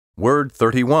Word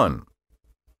 31.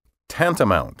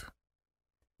 Tantamount.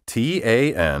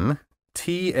 T-A-N-T-A-M-O-U-N-T.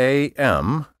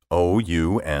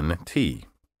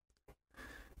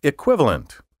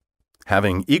 Equivalent.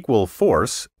 Having equal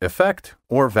force, effect,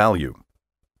 or value.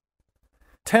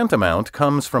 Tantamount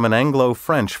comes from an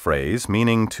Anglo-French phrase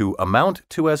meaning to amount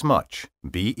to as much,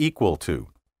 be equal to,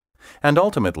 and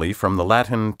ultimately from the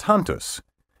Latin tantus,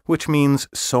 which means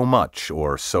so much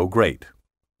or so great.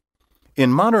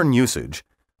 In modern usage,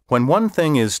 when one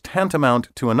thing is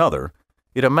tantamount to another,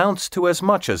 it amounts to as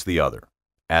much as the other,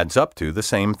 adds up to the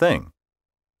same thing.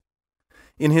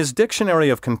 In his Dictionary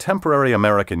of Contemporary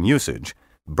American Usage,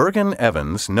 Bergen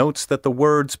Evans notes that the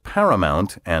words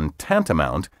paramount and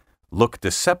tantamount look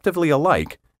deceptively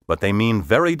alike, but they mean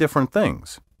very different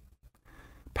things.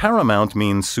 Paramount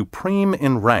means supreme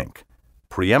in rank,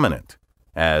 preeminent,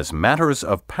 as matters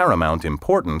of paramount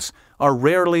importance are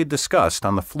rarely discussed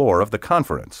on the floor of the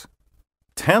conference.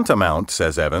 Tantamount,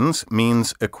 says Evans,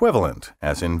 means equivalent,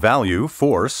 as in value,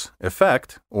 force,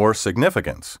 effect, or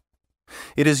significance.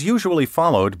 It is usually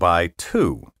followed by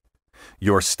to.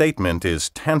 Your statement is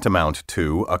tantamount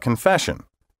to a confession.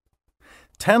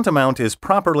 Tantamount is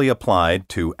properly applied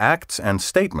to acts and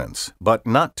statements, but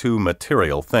not to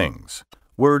material things.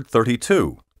 Word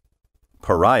 32.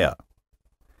 Pariah.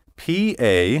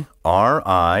 P-A-R-I-A-H.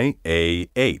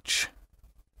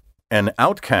 An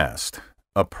outcast,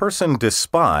 a person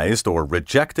despised or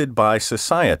rejected by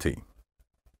society.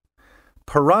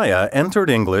 Pariah entered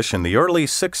English in the early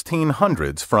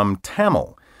 1600s from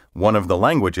Tamil, one of the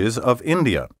languages of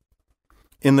India.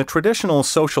 In the traditional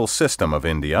social system of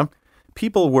India,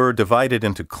 people were divided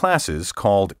into classes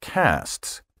called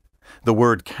castes. The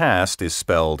word caste is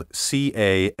spelled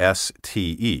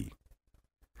C-A-S-T-E.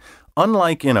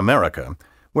 Unlike in America,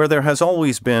 where there has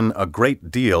always been a great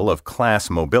deal of class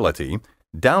mobility,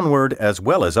 downward as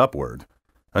well as upward,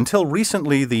 until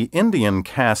recently the Indian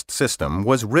caste system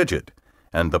was rigid,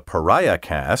 and the pariah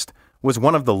caste was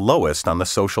one of the lowest on the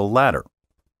social ladder.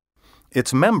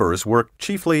 Its members worked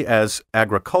chiefly as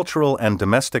agricultural and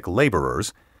domestic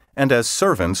laborers and as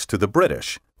servants to the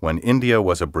British when India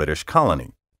was a British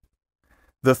colony.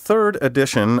 The third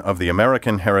edition of the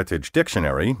American Heritage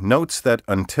Dictionary notes that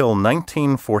until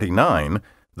 1949,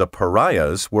 the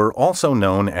pariahs were also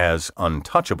known as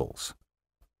untouchables.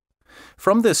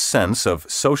 From this sense of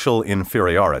social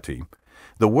inferiority,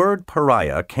 the word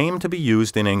pariah came to be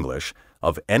used in English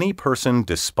of any person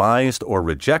despised or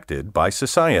rejected by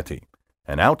society,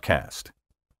 an outcast.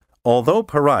 Although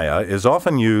pariah is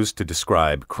often used to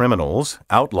describe criminals,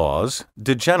 outlaws,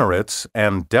 degenerates,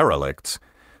 and derelicts,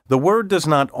 the word does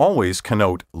not always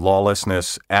connote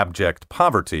lawlessness, abject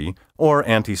poverty, or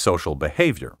antisocial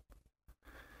behavior.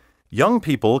 Young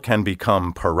people can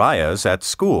become pariahs at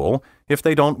school if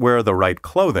they don't wear the right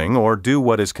clothing or do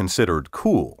what is considered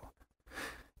cool.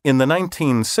 In the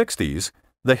 1960s,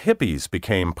 the hippies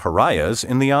became pariahs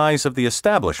in the eyes of the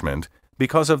establishment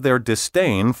because of their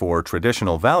disdain for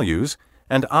traditional values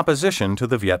and opposition to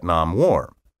the Vietnam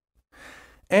War.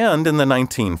 And in the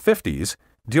 1950s,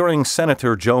 during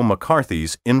Senator Joe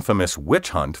McCarthy's infamous witch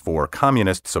hunt for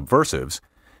communist subversives,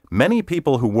 many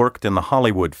people who worked in the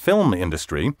Hollywood film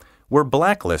industry were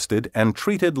blacklisted and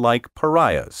treated like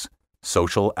pariahs,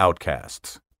 social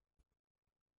outcasts.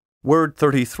 Word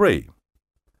 33.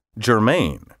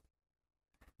 Germane.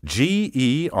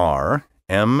 G-E-R-M-A-N-E.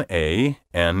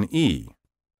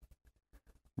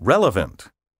 Relevant,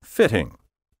 fitting,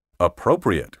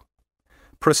 appropriate,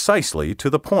 precisely to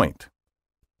the point.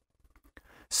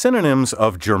 Synonyms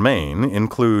of germane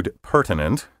include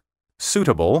pertinent,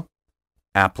 suitable,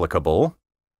 applicable,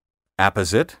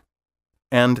 apposite,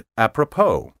 and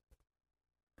apropos.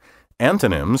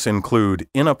 Antonyms include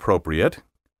inappropriate,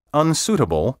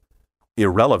 unsuitable,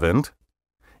 irrelevant,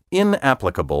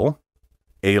 inapplicable,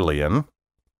 alien,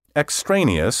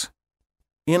 extraneous,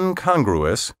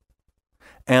 incongruous,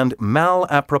 and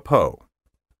mal-apropos.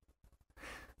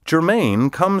 Germane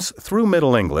comes through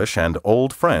Middle English and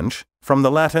Old French from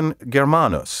the Latin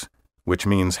germanus, which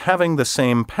means having the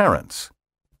same parents.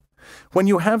 When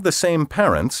you have the same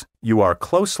parents, you are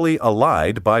closely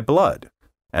allied by blood,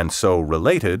 and so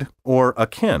related or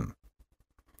akin.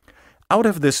 Out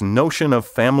of this notion of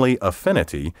family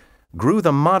affinity grew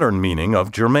the modern meaning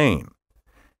of germane,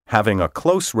 having a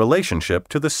close relationship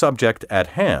to the subject at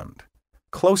hand,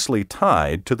 closely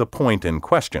tied to the point in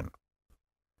question.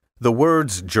 The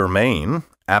words germane,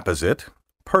 apposite,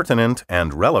 pertinent,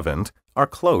 and relevant are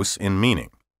close in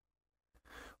meaning.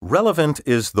 Relevant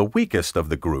is the weakest of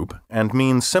the group and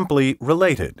means simply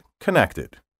related,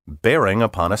 connected, bearing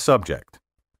upon a subject.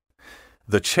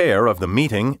 The chair of the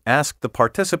meeting asked the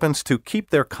participants to keep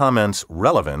their comments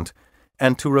relevant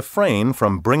and to refrain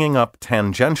from bringing up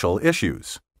tangential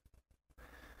issues.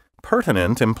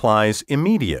 Pertinent implies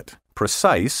immediate,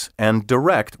 precise, and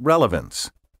direct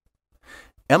relevance.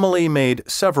 Emily made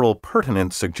several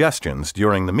pertinent suggestions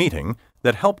during the meeting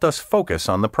that helped us focus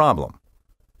on the problem.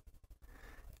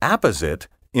 Apposite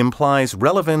implies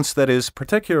relevance that is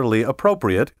particularly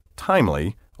appropriate,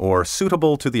 timely, or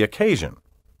suitable to the occasion.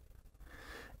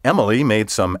 Emily made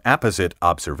some apposite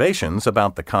observations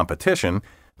about the competition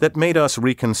that made us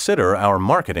reconsider our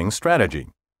marketing strategy.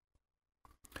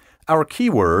 Our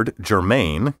keyword,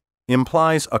 germane,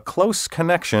 implies a close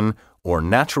connection or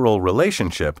natural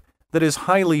relationship that is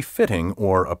highly fitting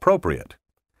or appropriate.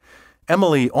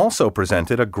 Emily also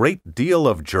presented a great deal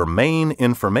of germane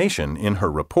information in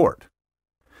her report.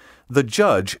 The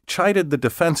judge chided the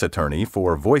defense attorney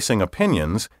for voicing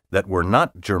opinions that were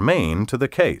not germane to the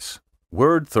case.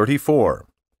 Word 34.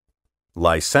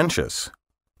 Licentious.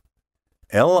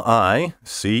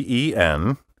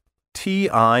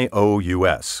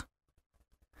 L-I-C-E-N-T-I-O-U-S.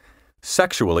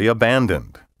 Sexually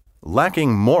abandoned,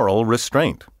 lacking moral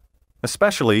restraint,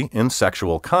 especially in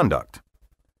sexual conduct.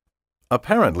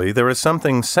 Apparently, there is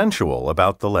something sensual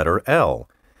about the letter L,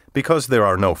 because there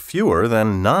are no fewer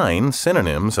than 9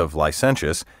 synonyms of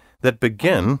licentious that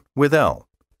begin with L.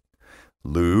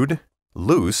 Lewd,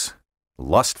 loose,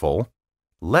 lustful,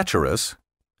 lecherous,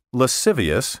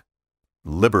 lascivious,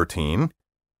 libertine,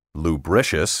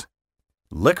 lubricious,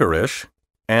 liquorish,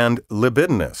 and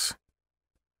libidinous.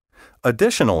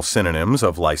 Additional synonyms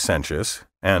of licentious,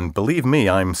 and believe me,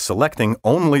 I'm selecting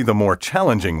only the more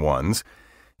challenging ones,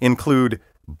 include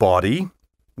bawdy,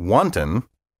 wanton,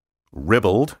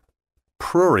 ribald,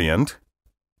 prurient,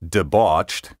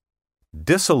 debauched,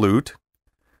 dissolute,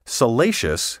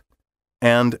 salacious,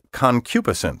 and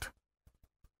concupiscent.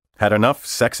 Had enough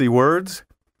sexy words?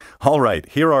 All right,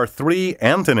 here are 3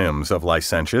 antonyms of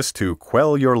licentious to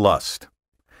quell your lust: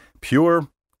 pure,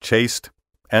 chaste,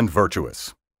 and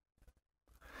virtuous.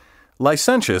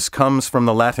 Licentious comes from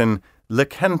the Latin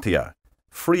licentia,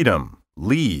 freedom,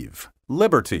 leave,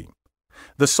 liberty,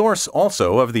 the source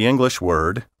also of the English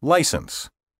word license.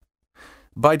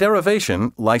 By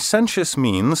derivation, licentious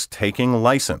means taking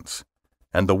license,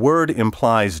 and the word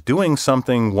implies doing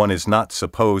something one is not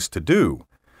supposed to do,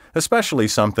 especially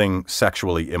something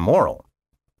sexually immoral.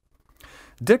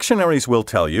 Dictionaries will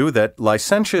tell you that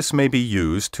licentious may be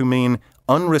used to mean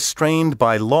unrestrained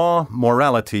by law,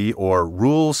 morality, or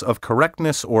rules of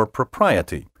correctness or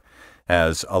propriety,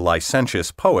 as a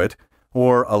licentious poet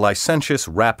or a licentious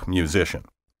rap musician.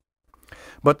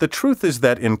 But the truth is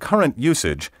that in current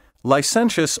usage,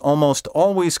 licentious almost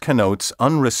always connotes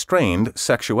unrestrained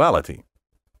sexuality.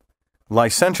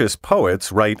 Licentious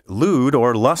poets write lewd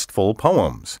or lustful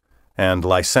poems, and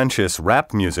licentious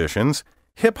rap musicians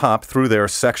hip-hop through their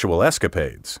sexual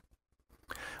escapades.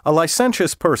 A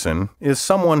licentious person is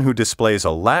someone who displays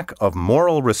a lack of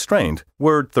moral restraint.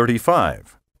 Word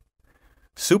 35.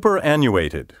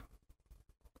 Superannuated.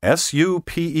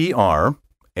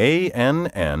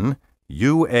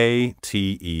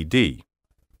 S-U-P-E-R-A-N-N-U-A-T-E-D.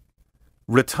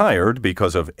 Retired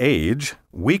because of age,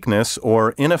 weakness,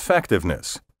 or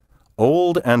ineffectiveness.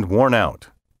 Old and worn out.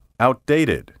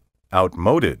 Outdated.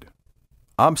 Outmoded.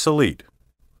 Obsolete.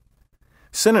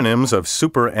 Synonyms of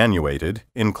superannuated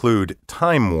include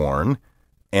time-worn,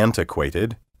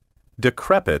 antiquated,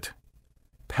 decrepit,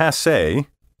 passé,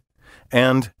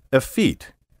 and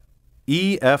effete,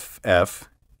 E-F-F-E-T-E.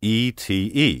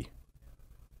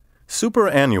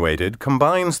 Superannuated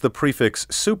combines the prefix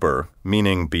super,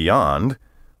 meaning beyond,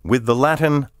 with the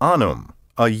Latin annum,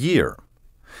 a year,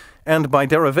 and by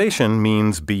derivation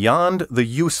means beyond the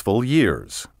useful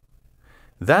years.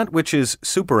 That which is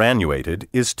superannuated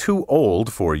is too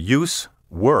old for use,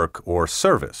 work, or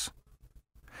service.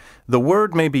 The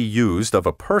word may be used of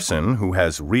a person who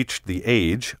has reached the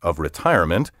age of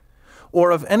retirement,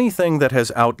 or of anything that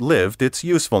has outlived its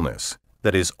usefulness,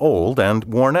 that is old and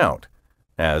worn out,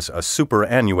 as a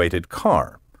superannuated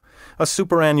car, a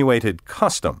superannuated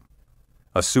custom,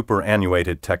 a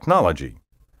superannuated technology,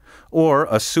 or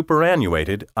a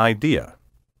superannuated idea.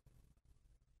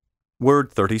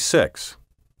 Word 36.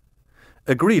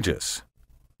 Egregious.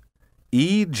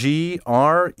 E-G-R-E-G-I-O-U-S.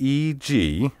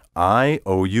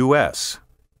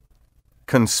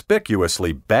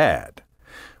 Conspicuously bad.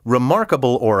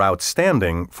 Remarkable or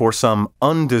outstanding for some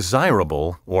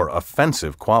undesirable or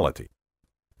offensive quality.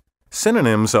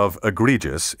 Synonyms of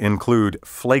egregious include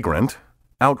flagrant,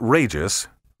 outrageous,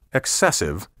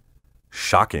 excessive,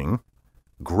 shocking,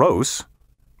 gross,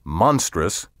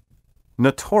 monstrous,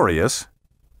 notorious,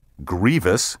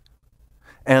 grievous,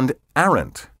 and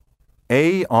arrant,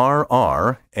 A-R-R-A-N-T.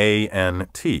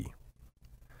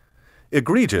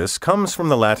 Egregious comes from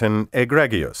the Latin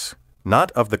egregius,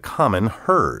 not of the common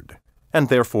herd, and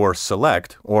therefore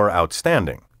select or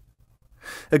outstanding.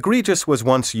 Egregious was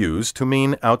once used to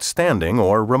mean outstanding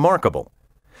or remarkable,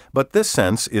 but this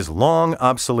sense is long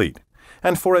obsolete,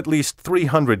 and for at least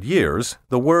 300 years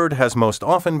the word has most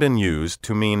often been used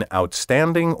to mean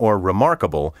outstanding or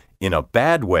remarkable in a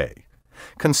bad way,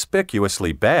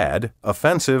 conspicuously bad,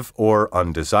 offensive, or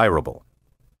undesirable.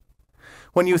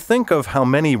 When you think of how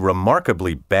many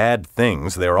remarkably bad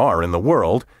things there are in the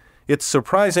world, it's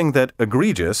surprising that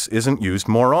egregious isn't used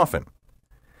more often.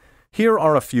 Here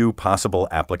are a few possible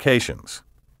applications.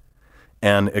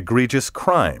 An egregious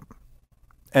crime,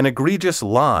 an egregious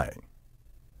lie,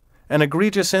 an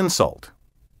egregious insult,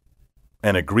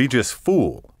 an egregious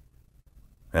fool,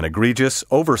 an egregious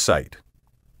oversight,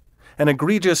 an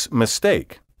egregious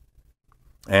mistake,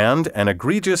 and an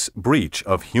egregious breach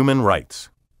of human rights.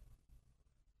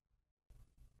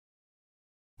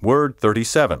 Word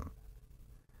 37.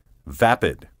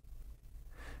 Vapid.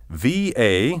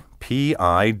 V-A-P-I-D.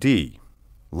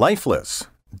 Lifeless,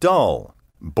 dull,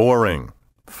 boring,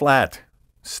 flat,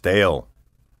 stale,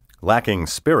 lacking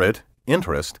spirit,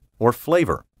 interest, or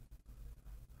flavor.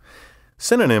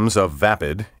 Synonyms of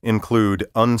vapid include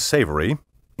unsavory,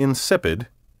 insipid,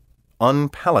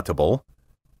 unpalatable,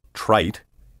 trite,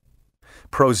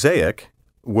 prosaic,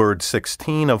 word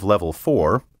 16 of level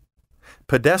 4,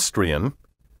 pedestrian,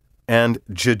 and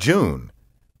jejune,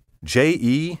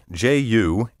 J-E-J-U-N-E.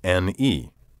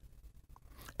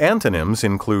 Antonyms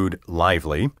include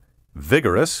lively,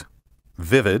 vigorous,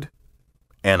 vivid,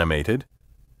 animated,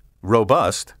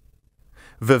 robust,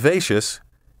 vivacious,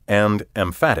 and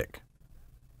emphatic.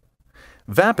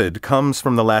 Vapid comes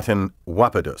from the Latin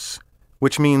vapidus,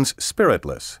 which means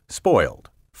spiritless, spoiled,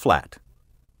 flat.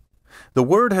 The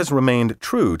word has remained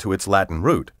true to its Latin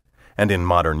root, and in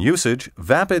modern usage,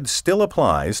 vapid still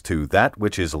applies to that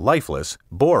which is lifeless,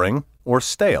 boring, or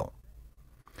stale.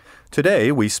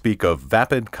 Today we speak of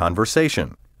vapid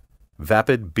conversation,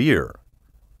 vapid beer,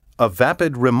 a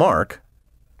vapid remark,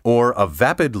 or a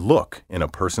vapid look in a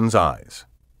person's eyes.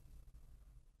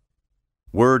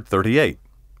 Word 38.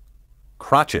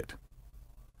 Crotchet.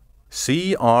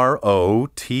 C-R-O-T-C-H-E-T.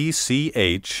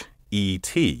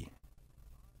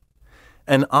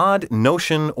 An odd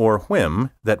notion or whim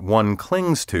that one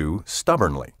clings to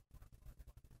stubbornly.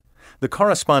 The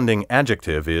corresponding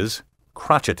adjective is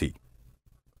crotchety.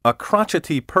 A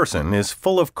crotchety person is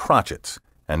full of crotchets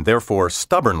and therefore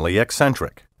stubbornly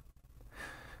eccentric.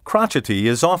 Crotchety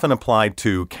is often applied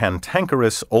to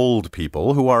cantankerous old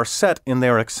people who are set in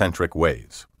their eccentric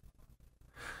ways.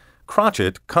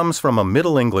 Crotchet comes from a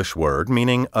Middle English word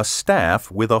meaning a staff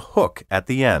with a hook at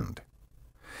the end.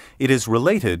 It is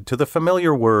related to the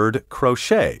familiar word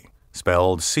crochet,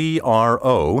 spelled C-R-O-C-H-E-T,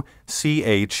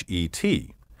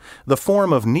 the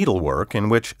form of needlework in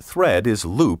which thread is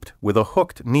looped with a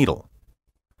hooked needle.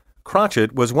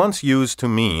 Crotchet was once used to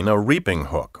mean a reaping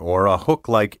hook or a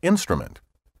hook-like instrument.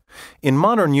 In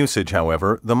modern usage,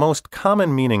 however, the most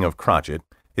common meaning of crotchet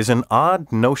is an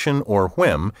odd notion or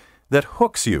whim that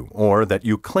hooks you or that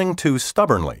you cling to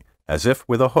stubbornly, as if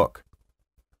with a hook.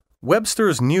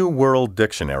 Webster's New World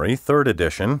Dictionary, 3rd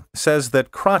edition, says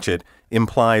that crotchet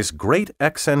implies great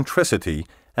eccentricity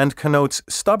and connotes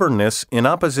stubbornness in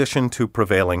opposition to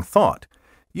prevailing thought,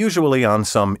 usually on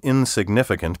some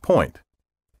insignificant point.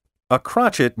 A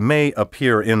crotchet may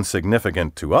appear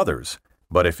insignificant to others,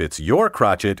 but if it's your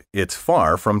crotchet, it's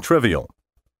far from trivial.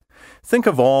 Think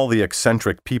of all the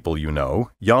eccentric people you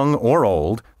know, young or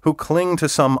old, who cling to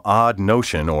some odd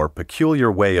notion or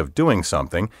peculiar way of doing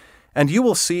something, and you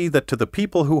will see that to the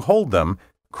people who hold them,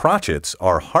 crotchets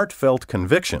are heartfelt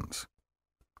convictions.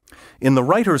 In The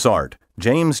Writer's Art,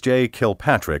 James J.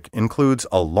 Kilpatrick includes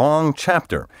a long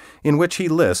chapter in which he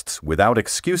lists, without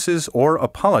excuses or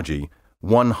apology,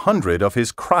 100 of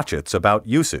his crotchets about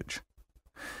usage.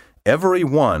 Every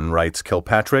one, writes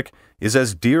Kilpatrick, is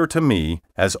as dear to me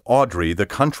as Audrey the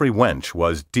country wench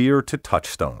was dear to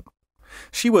Touchstone.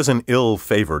 She was an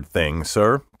ill-favored thing,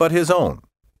 sir, but his own.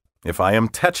 If I am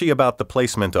tetchy about the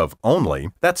placement of only,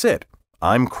 that's it.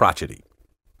 I'm crotchety.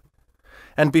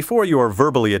 And before your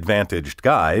verbally advantaged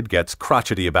guide gets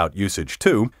crotchety about usage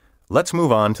too, let's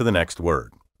move on to the next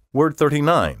word. Word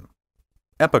 39.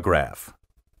 Epigraph.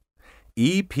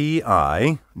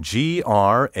 E-P-I-G-R-A-P-H.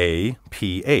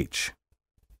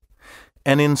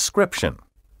 An inscription,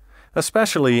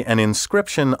 especially an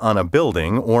inscription on a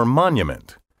building or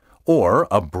monument, or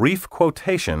a brief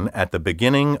quotation at the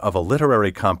beginning of a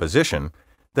literary composition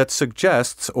that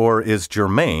suggests or is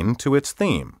germane to its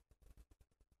theme.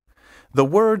 The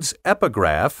words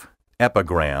epigraph,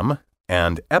 epigram,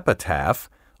 and epitaph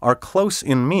are close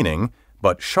in meaning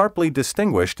but sharply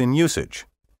distinguished in usage.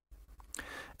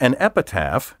 An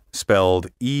epitaph, spelled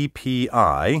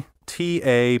E-P-I-T-A-P-H,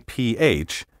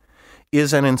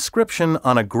 is an inscription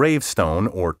on a gravestone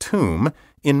or tomb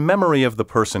in memory of the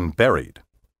person buried.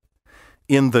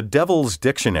 In The Devil's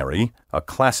Dictionary, a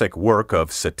classic work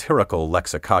of satirical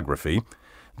lexicography,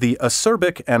 the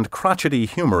acerbic and crotchety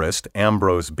humorist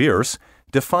Ambrose Bierce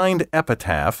defined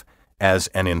epitaph as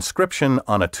an inscription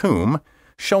on a tomb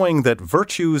showing that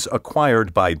virtues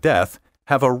acquired by death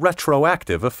have a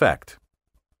retroactive effect.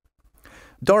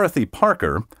 Dorothy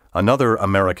Parker, another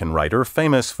American writer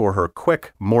famous for her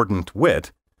quick, mordant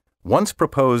wit, once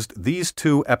proposed these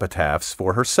two epitaphs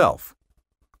for herself: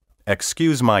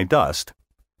 "Excuse my dust"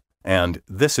 and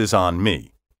 "This is on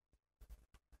me."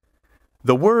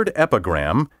 The word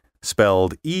epigram,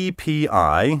 spelled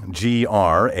E-P-I-G-R-A-M,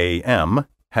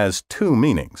 has two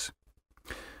meanings.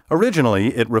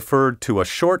 Originally, it referred to a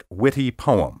short, witty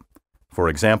poem. For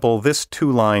example, this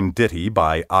two-line ditty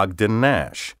by Ogden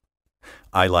Nash: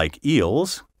 "I like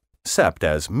eels, 'cept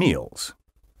as meals."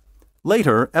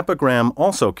 Later, epigram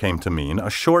also came to mean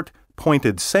a short,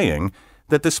 pointed saying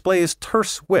that displays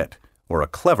terse wit or a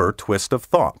clever twist of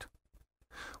thought.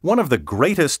 One of the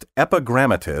greatest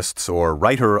epigrammatists or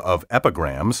writer of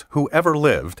epigrams who ever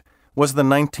lived was the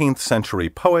 19th century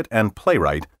poet and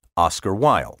playwright Oscar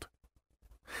Wilde.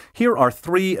 Here are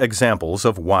 3 examples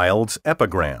of Wilde's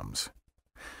epigrams.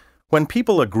 "When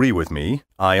people agree with me,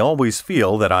 I always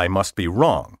feel that I must be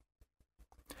wrong.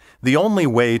 The only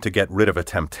way to get rid of a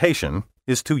temptation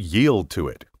is to yield to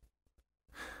it.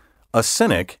 A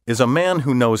cynic is a man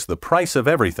who knows the price of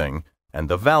everything and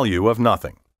the value of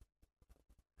nothing."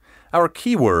 Our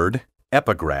keyword,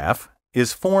 epigraph,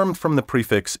 is formed from the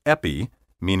prefix epi,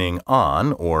 meaning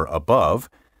on or above,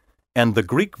 and the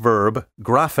Greek verb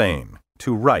graphein,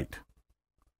 to write.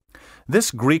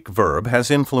 This Greek verb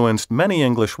has influenced many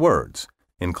English words,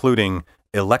 including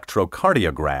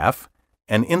electrocardiograph,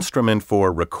 an instrument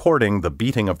for recording the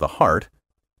beating of the heart;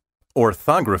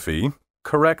 orthography,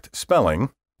 correct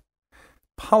spelling;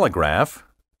 polygraph,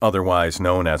 otherwise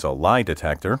known as a lie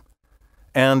detector;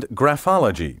 and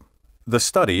graphology, the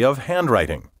study of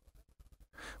handwriting.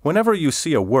 Whenever you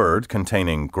see a word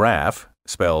containing graph,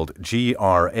 spelled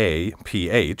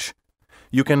G-R-A-P-H,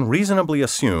 you can reasonably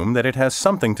assume that it has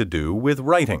something to do with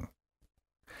writing.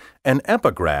 An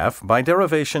epigraph, by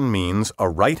derivation, means a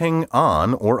writing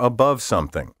on or above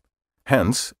something,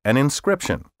 hence an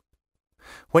inscription.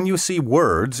 When you see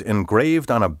words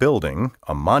engraved on a building,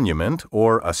 a monument,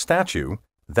 or a statue,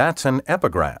 that's an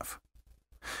epigraph.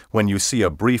 When you see a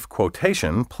brief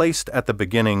quotation placed at the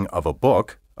beginning of a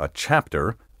book, a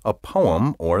chapter, a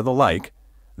poem, or the like,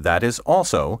 that is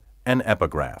also an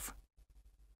epigraph.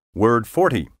 Word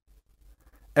 40.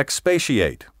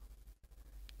 Expatiate.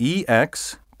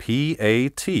 E-X-P-A-T-I-A-T-E.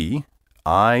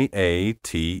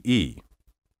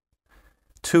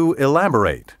 To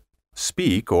elaborate,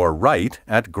 speak or write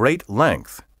at great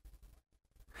length.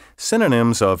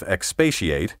 Synonyms of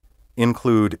expatiate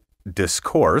include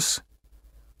discourse,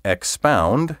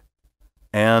 expound,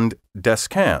 and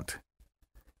descant.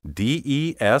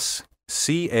 D-E-S-C-A-N-T.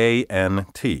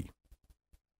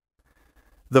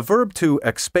 The verb to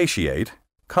expatiate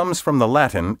comes from the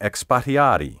Latin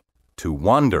expatiare, to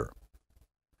wander.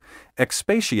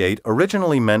 Expatiate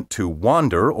originally meant to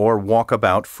wander or walk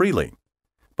about freely,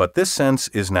 but this sense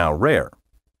is now rare.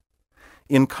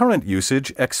 In current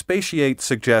usage, expatiate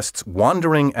suggests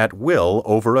wandering at will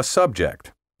over a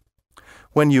subject.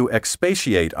 When you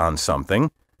expatiate on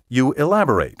something, you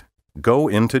elaborate, go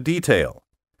into detail,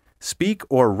 speak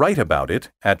or write about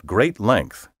it at great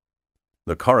length.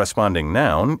 The corresponding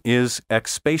noun is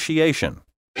expatiation.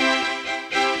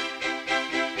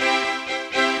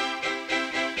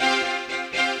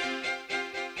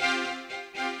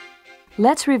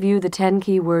 Let's review the 10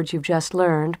 key words you've just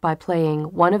learned by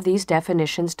playing One of These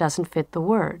Definitions Doesn't Fit the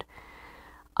Word.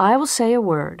 I will say a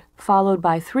word, followed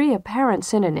by 3 apparent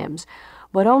synonyms,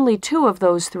 but only 2 of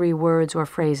those 3 words or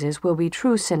phrases will be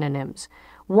true synonyms.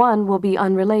 1 will be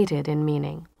unrelated in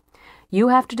meaning. You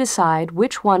have to decide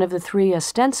which one of the 3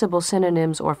 ostensible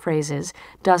synonyms or phrases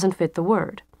doesn't fit the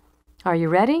word. Are you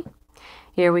ready?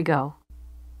 Here we go.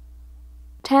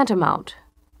 Tantamount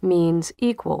means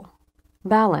equal,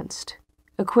 balanced,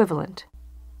 equivalent.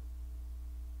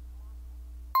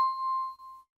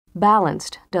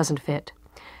 Balanced doesn't fit.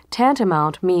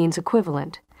 Tantamount means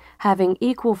equivalent, having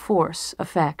equal force,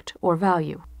 effect, or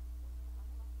value.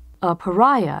 A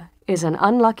pariah is an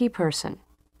unlucky person,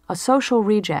 a social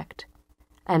reject,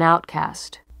 an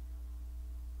outcast.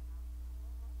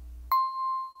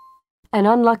 An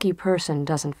unlucky person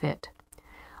doesn't fit.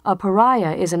 A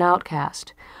pariah is an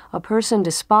outcast, a person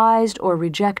despised or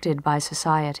rejected by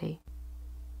society.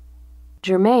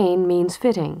 Germane means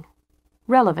fitting,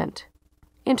 relevant,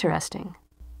 interesting.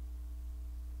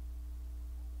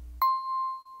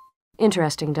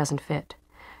 Interesting doesn't fit.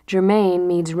 Germane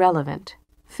means relevant,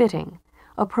 fitting,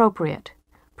 appropriate,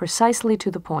 precisely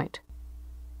to the point.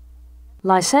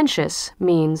 Licentious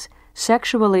means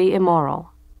sexually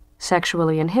immoral,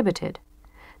 sexually inhibited,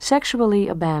 sexually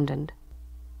abandoned.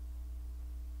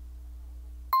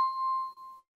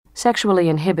 Sexually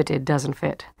inhibited doesn't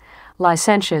fit.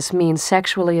 Licentious means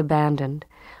sexually abandoned,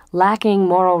 lacking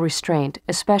moral restraint,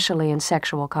 especially in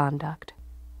sexual conduct.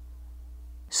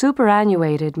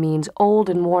 Superannuated means old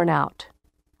and worn out,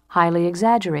 highly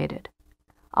exaggerated,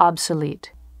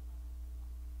 obsolete.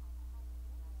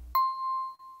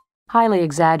 Highly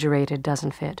exaggerated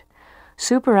doesn't fit.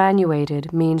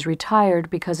 Superannuated means retired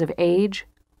because of age,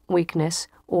 weakness,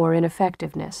 or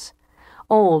ineffectiveness.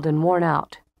 Old and worn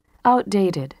out,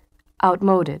 outdated,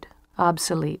 outmoded,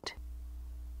 obsolete.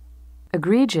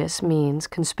 Egregious means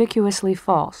conspicuously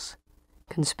false,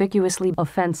 conspicuously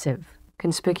offensive,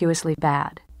 conspicuously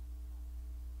bad.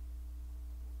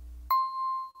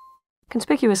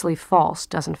 Conspicuously false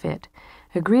doesn't fit.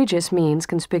 Egregious means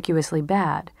conspicuously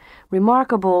bad,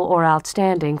 remarkable or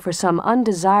outstanding for some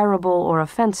undesirable or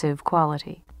offensive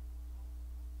quality.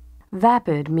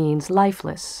 Vapid means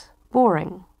lifeless,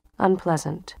 boring,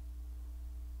 unpleasant.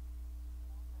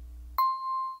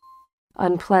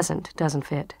 Unpleasant doesn't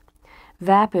fit.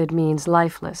 Vapid means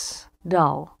lifeless,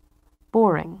 dull,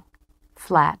 boring,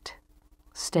 flat,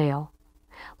 stale,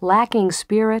 lacking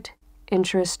spirit,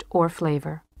 interest, or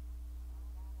flavor.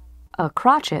 A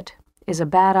crotchet is a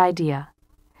bad idea,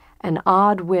 an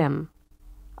odd whim,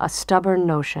 a stubborn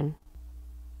notion.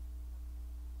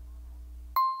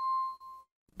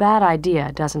 Bad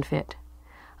idea doesn't fit.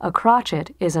 A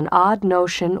crotchet is an odd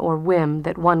notion or whim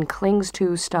that one clings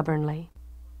to stubbornly.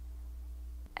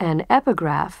 An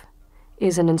epigraph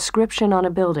is an inscription on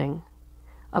a building,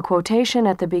 a quotation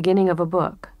at the beginning of a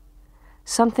book,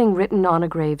 something written on a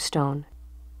gravestone.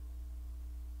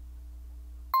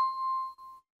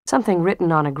 Something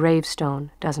written on a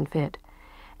gravestone doesn't fit.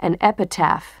 An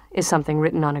epitaph is something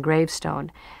written on a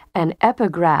gravestone. An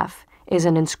epigraph is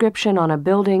an inscription on a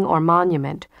building or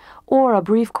monument, or a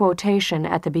brief quotation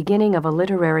at the beginning of a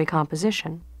literary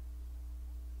composition.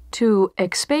 To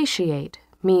expatiate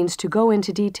means to go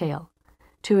into detail,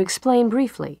 to explain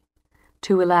briefly,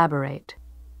 to elaborate.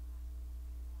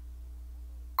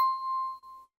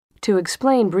 To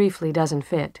explain briefly doesn't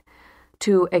fit.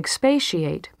 To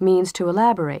expatiate means to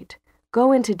elaborate,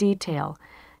 go into detail,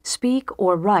 speak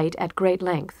or write at great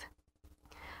length.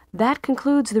 That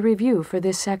concludes the review for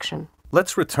this section.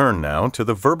 Let's return now to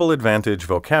the Verbal Advantage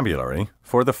vocabulary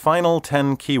for the final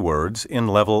 10 keywords in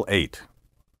Level 8.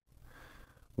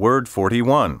 Word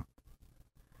 41.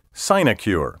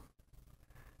 Sinecure.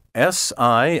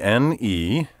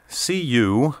 S-I-N-E-C-U-R-E.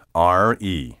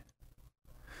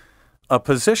 A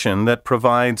position that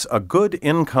provides a good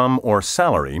income or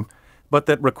salary, but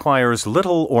that requires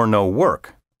little or no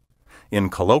work. In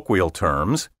colloquial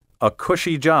terms, a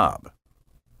cushy job.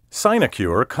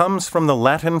 Sinecure comes from the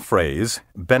Latin phrase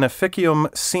beneficium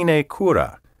sine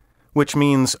cura, which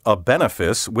means a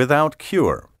benefice without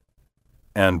cure.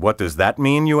 And what does that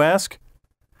mean, you ask?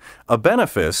 A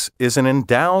benefice is an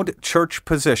endowed church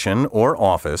position or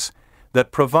office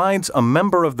that provides a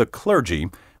member of the clergy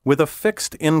with a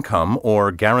fixed income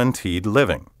or guaranteed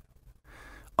living.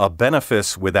 A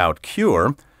benefice without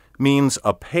cure means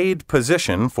a paid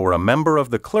position for a member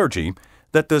of the clergy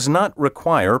that does not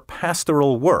require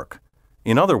pastoral work,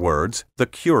 in other words, the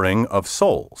curing of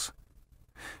souls.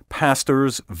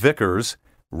 Pastors, vicars,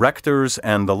 rectors,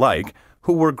 and the like,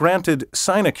 who were granted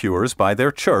sinecures by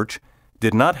their church,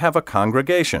 did not have a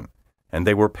congregation, and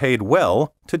they were paid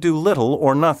well to do little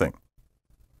or nothing.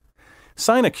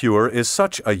 Sinecure is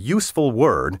such a useful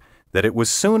word that it was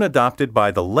soon adopted by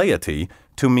the laity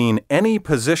to mean any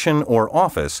position or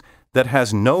office that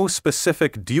has no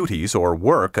specific duties or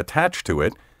work attached to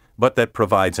it, but that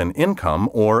provides an income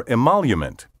or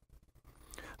emolument.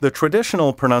 The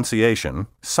traditional pronunciation,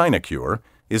 sinecure,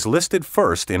 is listed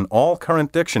first in all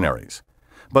current dictionaries,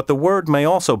 but the word may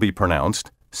also be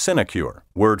pronounced sinecure.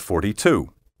 Word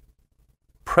 42.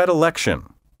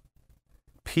 Predilection.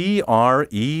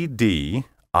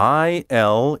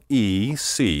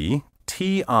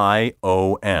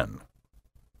 P-R-E-D-I-L-E-C-T-I-O-N.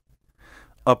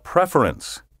 A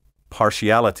preference,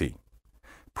 partiality,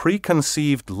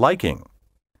 preconceived liking,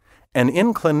 an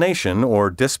inclination or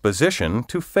disposition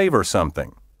to favor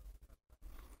something.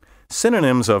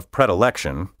 Synonyms of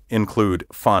predilection include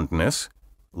fondness,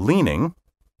 leaning,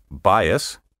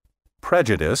 bias,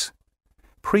 prejudice,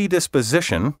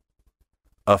 predisposition,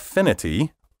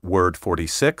 affinity, word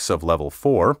 46 of level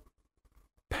 4,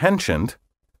 penchant,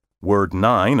 word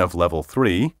 9 of level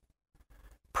 3,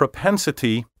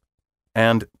 propensity,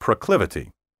 and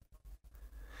proclivity.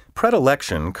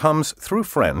 Predilection comes through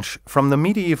French from the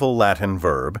medieval Latin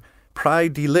verb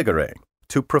praediligere,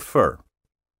 to prefer.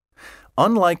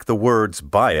 Unlike the words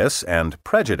bias and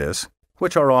prejudice,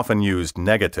 which are often used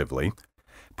negatively,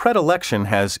 predilection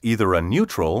has either a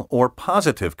neutral or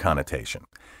positive connotation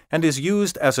and is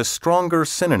used as a stronger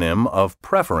synonym of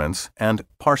preference and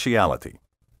partiality.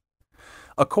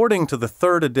 According to the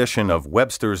third edition of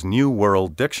Webster's New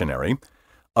World Dictionary,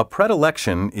 a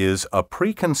predilection is a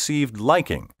preconceived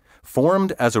liking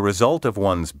formed as a result of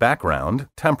one's background,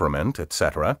 temperament,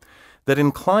 etc., that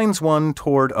inclines one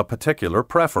toward a particular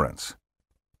preference.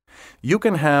 You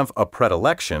can have a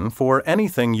predilection for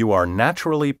anything you are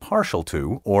naturally partial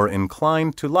to or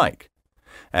inclined to like,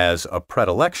 as a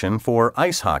predilection for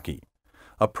ice hockey,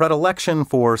 a predilection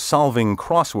for solving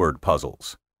crossword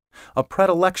puzzles, a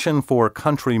predilection for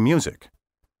country music,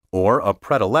 or a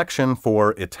predilection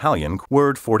for Italian.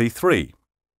 Word 43.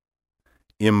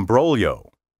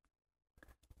 Imbroglio.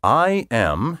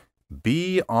 I-M-B-R-O-G-L-I-O.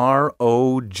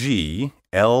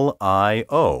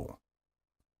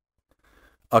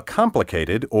 A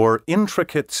complicated or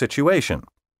intricate situation.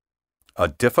 A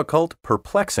difficult,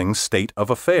 perplexing state of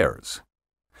affairs.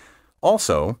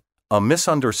 Also, a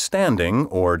misunderstanding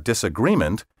or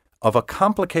disagreement of a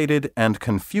complicated and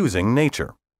confusing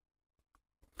nature.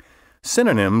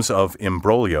 Synonyms of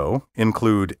imbroglio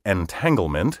include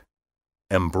entanglement,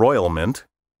 embroilment,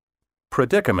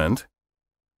 predicament,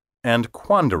 and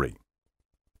quandary.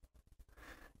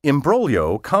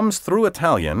 Imbroglio comes through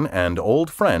Italian and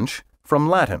Old French from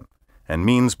Latin and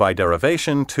means by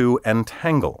derivation to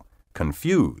entangle,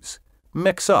 confuse,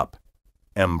 mix up,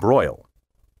 embroil.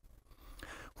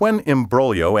 When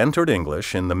imbroglio entered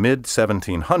English in the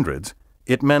mid-1700s,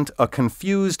 it meant a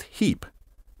confused heap,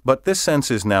 but this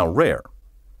sense is now rare.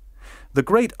 The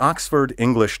Great Oxford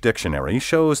English Dictionary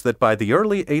shows that by the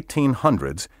early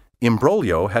 1800s,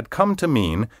 imbroglio had come to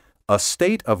mean a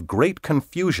state of great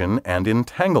confusion and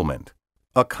entanglement,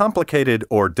 a complicated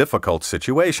or difficult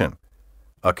situation,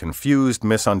 a confused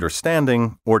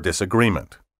misunderstanding or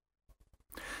disagreement.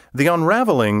 The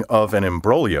unraveling of an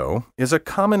imbroglio is a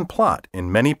common plot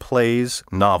in many plays,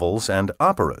 novels, and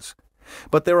operas,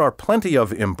 but there are plenty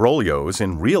of imbroglios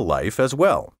in real life as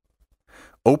well.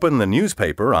 Open the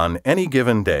newspaper on any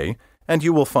given day, and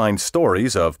you will find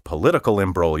stories of political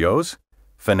imbroglios,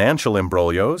 financial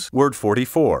imbroglios. Word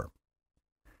 44.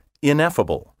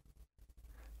 Ineffable.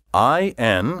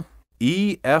 I-N-E-F-F-A-B-L-E.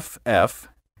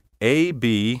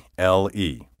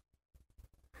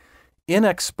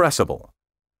 Inexpressible.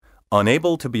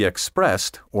 Unable to be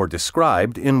expressed or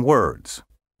described in words.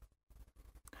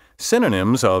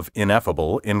 Synonyms of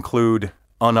ineffable include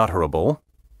unutterable,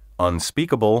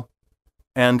 unspeakable,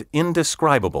 and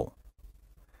indescribable.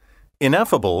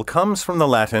 Ineffable comes from the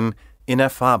Latin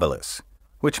ineffabilis,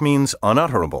 which means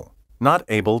unutterable, not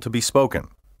able to be spoken.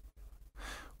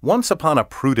 Once upon a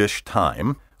prudish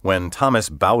time, when Thomas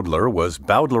Bowdler was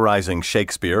Bowdlerizing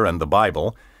Shakespeare and the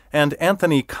Bible, and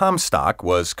Anthony Comstock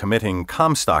was committing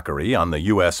comstockery on the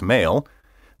U.S. mail,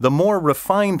 the more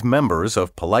refined members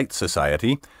of polite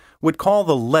society would call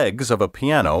the legs of a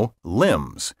piano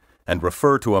limbs and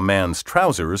refer to a man's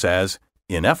trousers as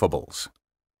ineffables.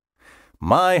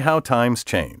 My, how times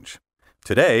change.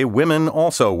 Today, women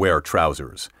also wear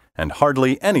trousers, and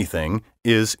hardly anything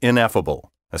is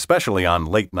ineffable, especially on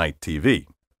late-night TV.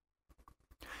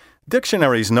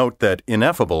 Dictionaries note that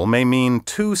ineffable may mean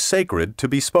too sacred to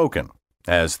be spoken,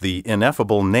 as the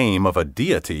ineffable name of a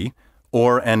deity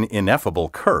or an ineffable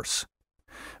curse.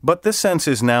 But this sense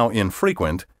is now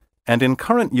infrequent, and in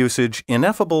current usage,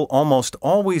 ineffable almost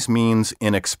always means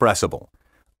inexpressible,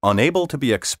 unable to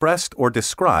be expressed or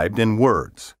described in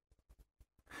words.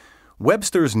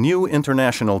 Webster's New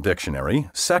International Dictionary,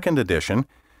 2nd edition,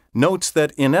 notes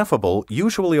that ineffable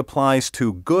usually applies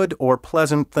to good or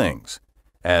pleasant things,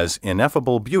 as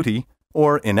ineffable beauty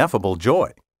or ineffable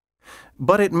joy.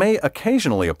 But it may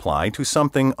occasionally apply to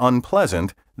something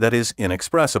unpleasant that is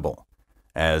inexpressible,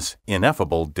 as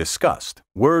ineffable disgust.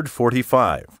 Word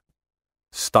 45.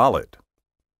 Stolid.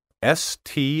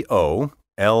 S-T-O-L-I-D.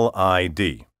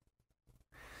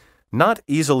 Not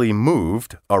easily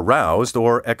moved, aroused,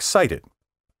 or excited.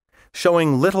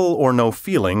 Showing little or no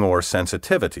feeling or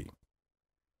sensitivity.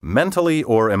 Mentally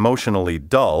or emotionally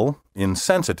dull,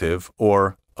 insensitive,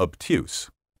 or obtuse.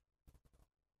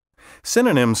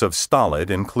 Synonyms of stolid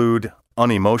include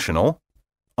unemotional,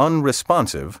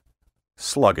 unresponsive,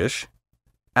 sluggish,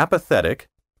 apathetic,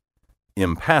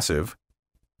 impassive,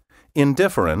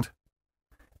 indifferent,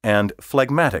 and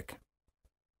phlegmatic.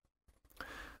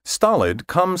 Stolid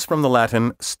comes from the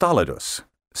Latin stolidus,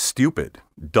 stupid,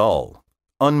 dull,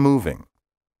 unmoving.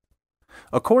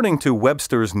 According to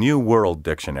Webster's New World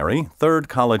Dictionary, 3rd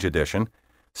College Edition,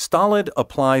 stolid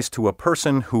applies to a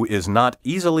person who is not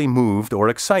easily moved or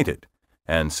excited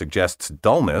and suggests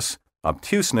dullness,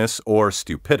 obtuseness, or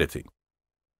stupidity.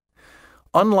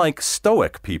 Unlike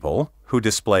stoic people, who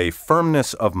display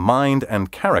firmness of mind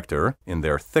and character in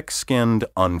their thick-skinned,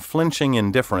 unflinching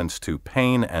indifference to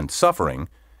pain and suffering,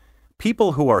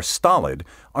 people who are stolid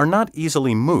are not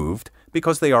easily moved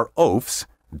because they are oafs,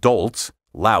 dolts,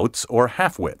 louts, or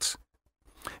half-wits.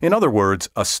 In other words,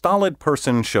 a stolid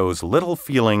person shows little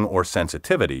feeling or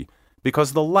sensitivity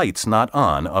because the light's not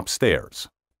on upstairs.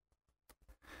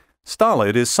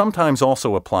 Stolid is sometimes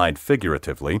also applied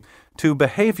figuratively to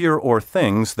behavior or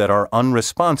things that are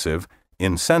unresponsive,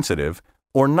 insensitive,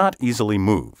 or not easily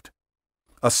moved.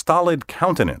 A stolid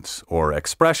countenance or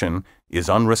expression is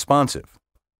unresponsive.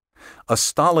 A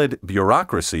stolid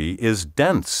bureaucracy is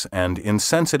dense and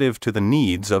insensitive to the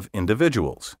needs of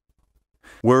individuals.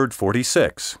 Word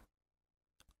 46.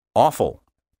 Offal.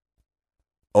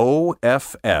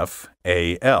 O-F-F-A-L.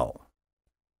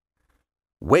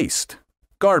 Waste,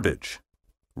 garbage,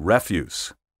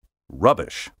 refuse,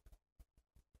 rubbish.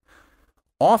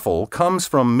 Offal comes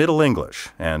from Middle English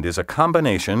and is a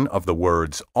combination of the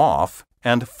words off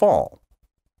and fall.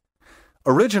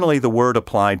 Originally, the word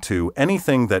applied to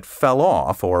anything that fell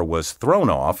off or was thrown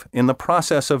off in the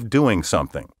process of doing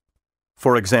something.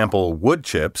 For example, wood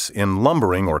chips in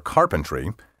lumbering or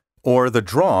carpentry, or the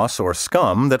dross or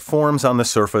scum that forms on the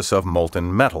surface of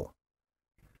molten metal.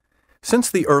 Since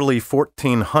the early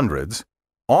 1400s,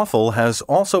 offal has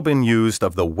also been used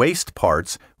of the waste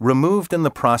parts removed in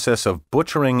the process of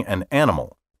butchering an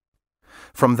animal.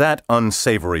 From that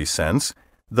unsavory sense,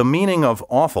 the meaning of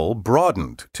offal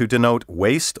broadened to denote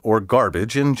waste or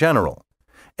garbage in general,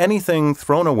 anything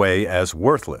thrown away as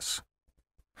worthless.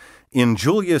 In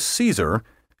Julius Caesar,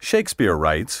 Shakespeare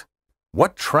writes,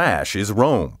 "What trash is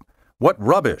Rome? What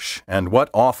rubbish and what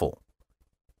offal?"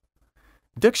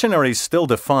 Dictionaries still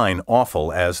define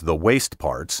offal as the waste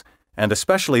parts, and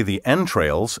especially the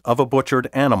entrails of a butchered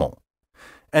animal.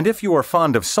 And if you are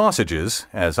fond of sausages,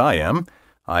 as I am,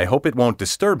 I hope it won't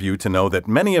disturb you to know that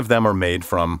many of them are made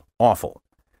from offal.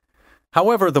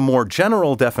 However, the more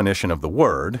general definition of the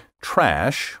word,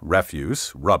 trash,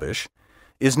 refuse, rubbish,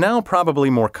 is now probably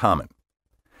more common.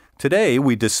 Today,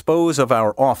 we dispose of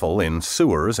our offal in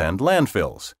sewers and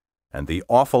landfills, and the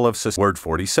offal of society. Word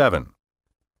 47.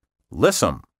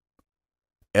 Lissom.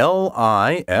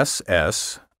 L-I-S-S-O-M-E.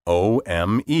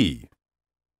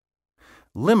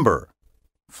 Limber,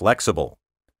 flexible,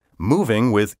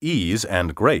 moving with ease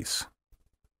and grace.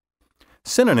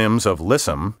 Synonyms of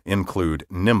lissom include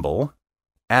nimble,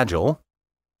 agile,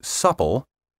 supple,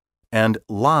 and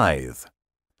lithe.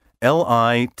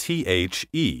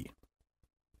 L-I-T-H-E.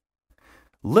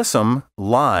 Lissom,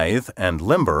 lithe, and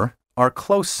limber are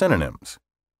close synonyms.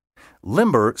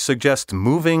 Limber suggests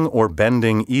moving or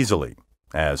bending easily,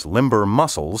 as limber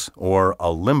muscles or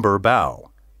a limber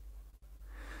bow.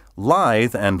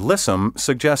 Lithe and lissom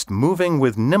suggest moving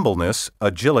with nimbleness,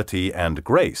 agility, and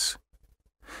grace.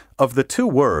 Of the two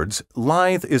words,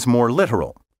 lithe is more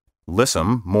literal,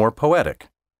 lissom more poetic.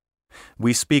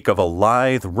 We speak of a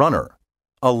lithe runner,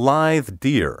 a lithe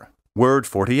deer. Word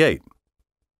 48.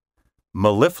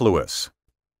 Mellifluous.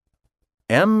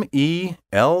 M-E-L-L-I-F-L-U-O-U-S.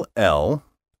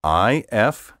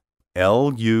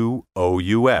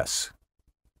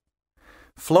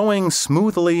 Flowing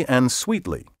smoothly and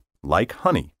sweetly, like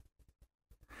honey.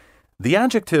 The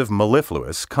adjective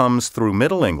mellifluous comes through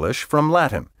Middle English from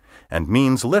Latin and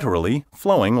means literally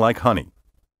flowing like honey.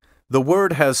 The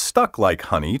word has stuck like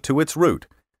honey to its root,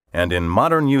 and in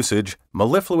modern usage,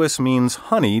 mellifluous means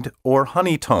honeyed or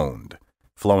honey-toned,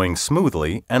 flowing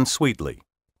smoothly and sweetly.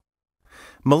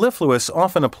 Mellifluous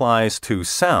often applies to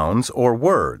sounds or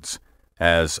words,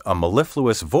 as a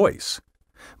mellifluous voice,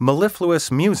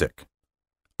 mellifluous music,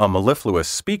 a mellifluous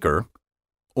speaker,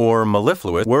 or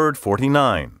mellifluous. Word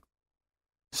 49.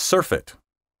 Surfeit.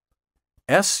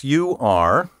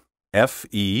 S-U-R-F-E-I-T.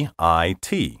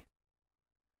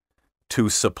 To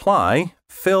supply,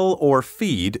 fill, or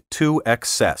feed to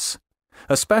excess,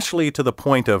 especially to the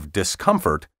point of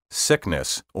discomfort,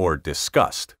 sickness, or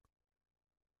disgust.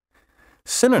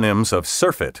 Synonyms of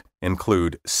surfeit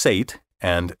include sate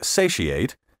and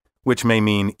satiate, which may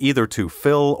mean either to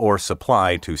fill or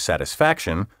supply to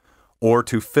satisfaction, or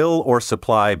to fill or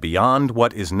supply beyond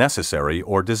what is necessary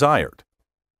or desired.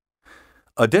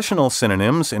 Additional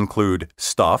synonyms include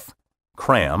stuff,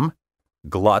 cram,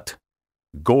 glut,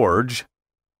 gorge,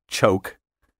 choke,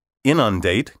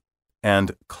 inundate,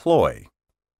 and cloy.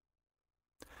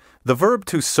 The verb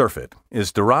to surfeit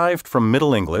is derived from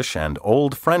Middle English and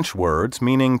Old French words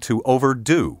meaning to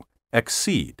overdo,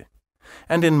 exceed.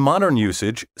 And in modern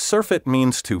usage, surfeit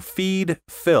means to feed,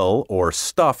 fill, or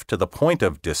stuff to the point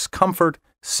of discomfort,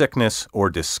 sickness, or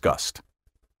disgust.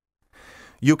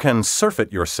 You can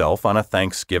surfeit yourself on a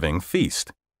Thanksgiving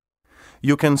feast.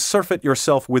 You can surfeit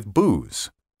yourself with booze.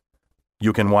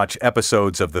 You can watch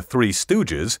episodes of The Three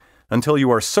Stooges until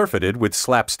you are surfeited with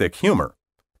slapstick humor.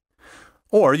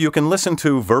 Or you can listen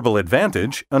to Verbal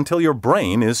Advantage until your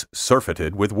brain is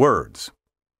surfeited with words.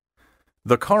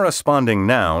 The corresponding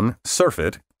noun,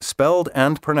 surfeit, spelled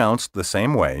and pronounced the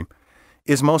same way,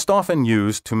 is most often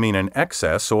used to mean an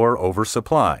excess or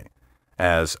oversupply,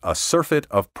 as a surfeit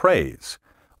of praise,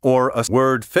 or a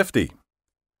word 50,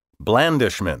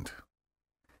 blandishment,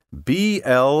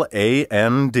 blandishment,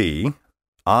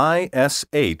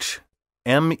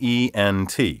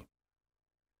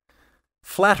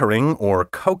 flattering or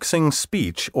coaxing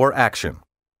speech or action,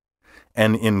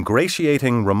 an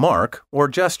ingratiating remark or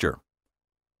gesture.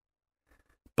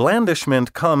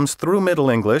 Blandishment comes through Middle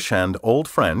English and Old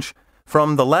French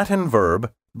from the Latin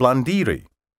verb blandire,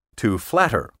 to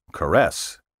flatter,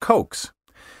 caress, coax,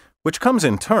 which comes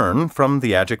in turn from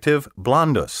the adjective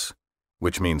blandus,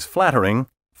 which means flattering,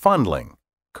 fondling,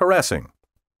 caressing.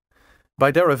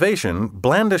 By derivation,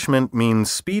 blandishment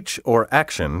means speech or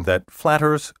action that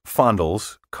flatters,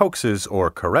 fondles, coaxes,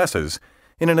 or caresses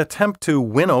in an attempt to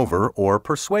win over or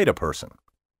persuade a person.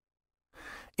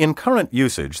 In current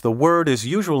usage, the word is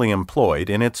usually employed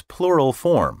in its plural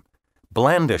form,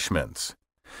 blandishments,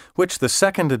 which the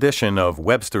second edition of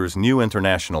Webster's New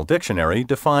International Dictionary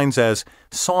defines as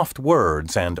soft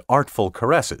words and artful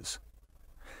caresses.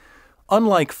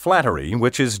 Unlike flattery,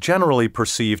 which is generally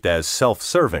perceived as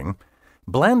self-serving,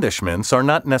 blandishments are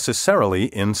not necessarily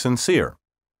insincere.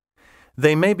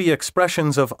 They may be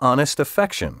expressions of honest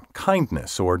affection,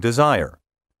 kindness, or desire.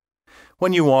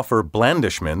 When you offer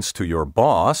blandishments to your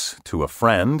boss, to a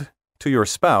friend, to your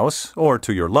spouse, or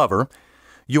to your lover,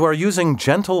 you are using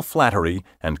gentle flattery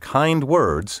and kind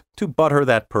words to butter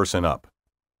that person up.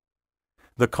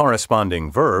 The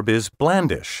corresponding verb is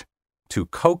blandish, to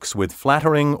coax with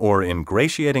flattering or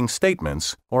ingratiating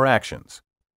statements or actions.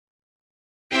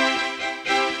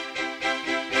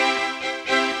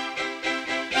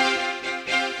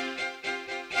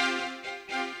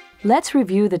 Let's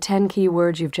review the 10 key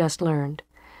words you've just learned.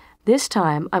 This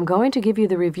time, I'm going to give you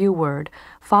the review word,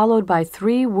 followed by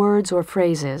 3 words or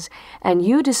phrases, and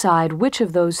you decide which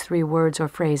of those 3 words or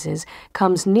phrases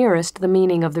comes nearest the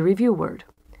meaning of the review word.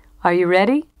 Are you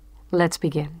ready? Let's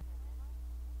begin.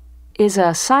 Is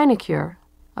a sinecure,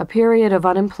 a period of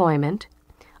unemployment,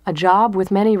 a job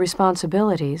with many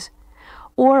responsibilities,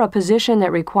 or a position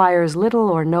that requires little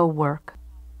or no work?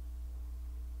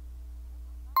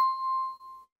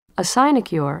 A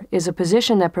sinecure is a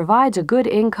position that provides a good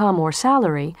income or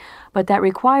salary, but that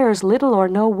requires little or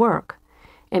no work.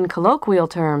 In colloquial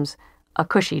terms, a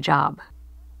cushy job.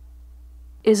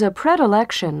 Is a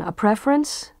predilection a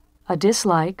preference, a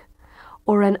dislike,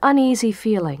 or an uneasy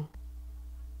feeling?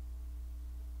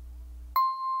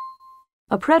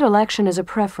 A predilection is a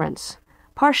preference,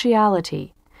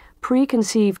 partiality,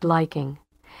 preconceived liking,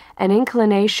 an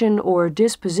inclination or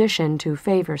disposition to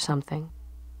favor something.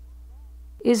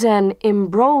 Is an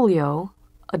imbroglio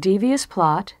a devious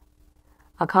plot,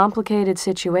 a complicated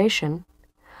situation,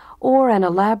 or an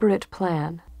elaborate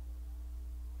plan?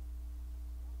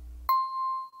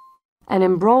 An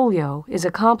imbroglio is a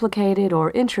complicated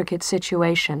or intricate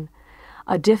situation,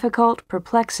 a difficult,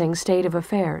 perplexing state of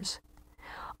affairs.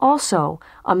 Also,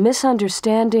 a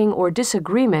misunderstanding or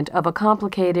disagreement of a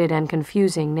complicated and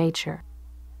confusing nature.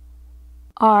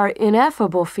 Are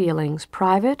ineffable feelings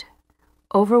private,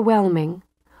 overwhelming,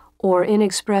 or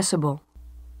inexpressible?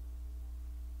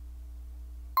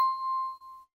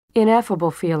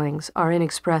 Ineffable feelings are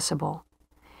inexpressible.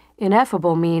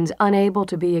 Ineffable means unable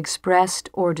to be expressed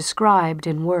or described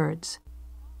in words.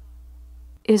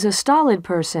 Is a stolid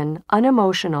person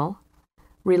unemotional,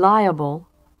 reliable,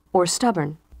 or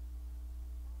stubborn?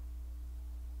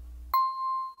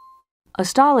 A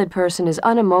stolid person is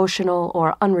unemotional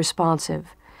or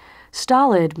unresponsive.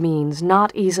 Stolid means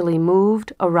not easily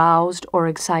moved, aroused, or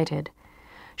excited,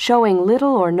 showing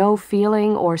little or no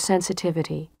feeling or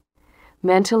sensitivity,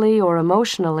 mentally or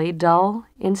emotionally dull,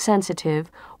 insensitive,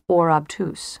 or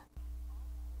obtuse.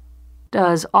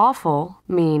 Does awful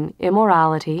mean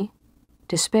immorality,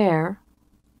 despair,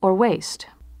 or waste.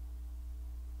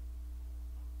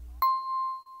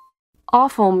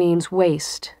 Offal means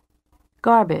waste,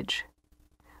 garbage,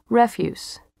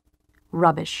 refuse,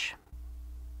 rubbish.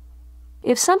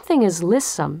 If something is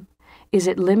lissome, is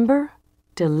it limber,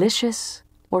 delicious,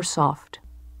 or soft?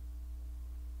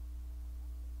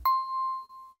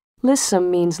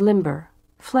 Lissome means limber,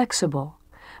 flexible,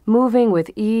 moving with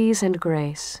ease and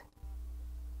grace.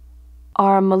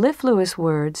 Are mellifluous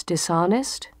words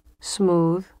dishonest,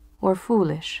 smooth, or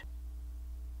foolish?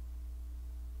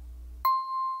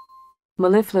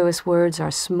 Mellifluous words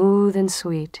are smooth and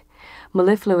sweet.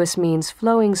 Mellifluous means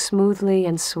flowing smoothly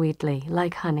and sweetly,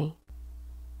 like honey.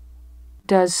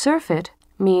 Does surfeit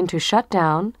mean to shut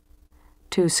down,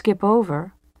 to skip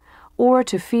over, or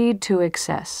to feed to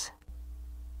excess?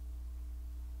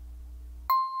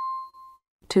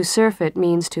 To surfeit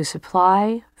means to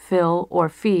supply, fill, or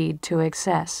feed to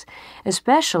excess,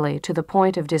 especially to the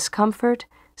point of discomfort,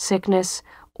 sickness,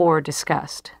 or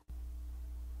disgust.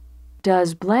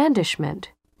 Does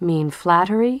blandishment mean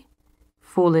flattery,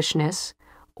 foolishness,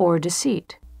 or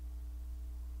deceit?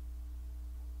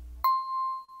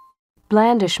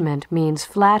 Blandishment means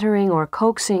flattering or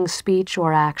coaxing speech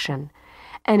or action,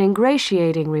 an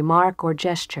ingratiating remark or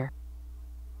gesture.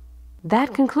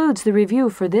 That concludes the review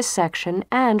for this section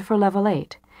and for Level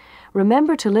 8.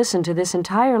 Remember to listen to this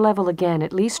entire level again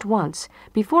at least once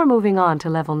before moving on to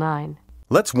Level 9.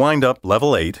 Let's wind up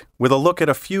Level 8 with a look at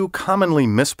a few commonly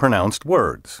mispronounced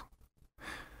words.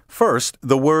 First,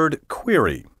 the word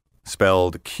query,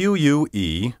 spelled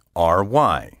Q-U-E-R-Y.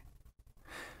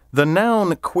 The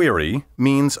noun query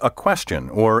means a question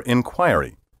or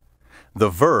inquiry. The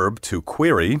verb to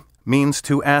query means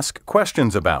to ask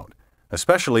questions about,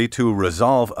 especially to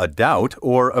resolve a doubt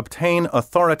or obtain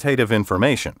authoritative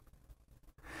information.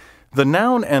 The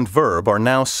noun and verb are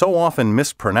now so often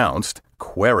mispronounced,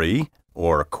 query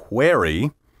or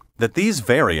query, that these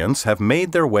variants have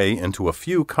made their way into a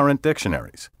few current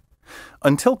dictionaries.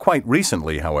 Until quite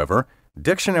recently, however,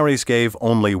 dictionaries gave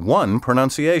only one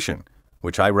pronunciation,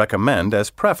 which I recommend as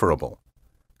preferable: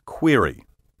 query.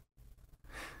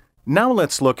 Now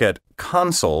let's look at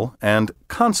consul and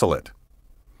consulate.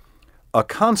 A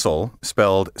consul,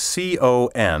 spelled C-O-N-S-U-L,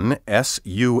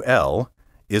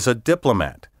 is a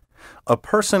diplomat, a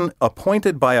person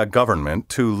appointed by a government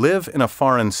to live in a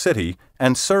foreign city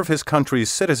and serve his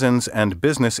country's citizens and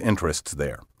business interests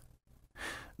there.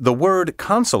 The word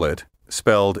consulate,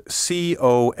 spelled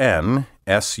C-O-N-S-U-L-A-T-E,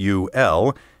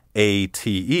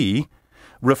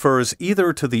 refers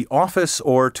either to the office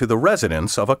or to the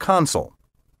residence of a consul.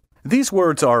 These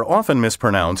words are often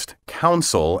mispronounced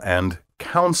counsel and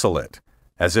consulate,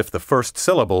 as if the first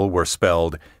syllable were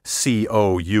spelled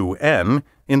C-O-U-N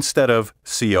instead of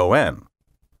C-O-N.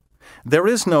 There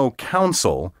is no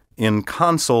counsel in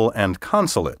consul and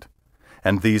consulate,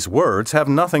 and these words have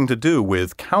nothing to do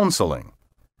with counseling.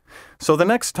 So the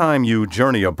next time you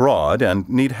journey abroad and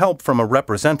need help from a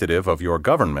representative of your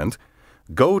government,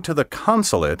 go to the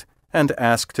consulate and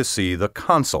ask to see the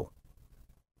consul.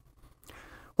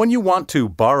 When you want to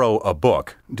borrow a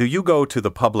book, do you go to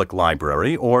the public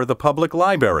library or the public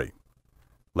library?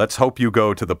 Let's hope you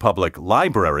go to the public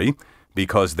library,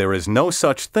 because there is no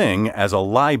such thing as a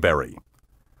library.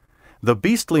 The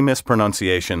beastly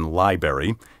mispronunciation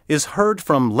library is heard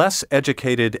from less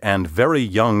educated and very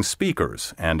young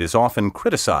speakers and is often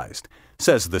criticized,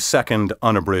 says the second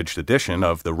unabridged edition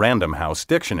of the Random House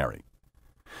Dictionary.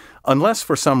 Unless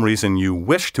for some reason you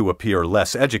wish to appear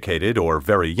less educated or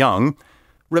very young,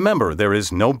 remember there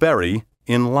is no berry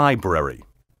in library.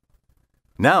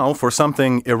 Now for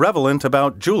something irrelevant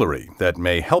about jewelry that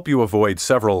may help you avoid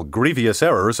several grievous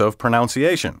errors of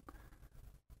pronunciation.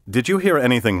 Did you hear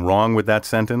anything wrong with that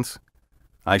sentence?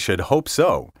 I should hope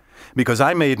so, because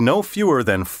I made no fewer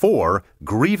than 4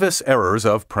 grievous errors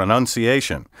of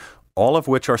pronunciation, all of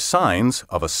which are signs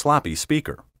of a sloppy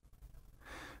speaker.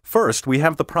 First, we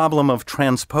have the problem of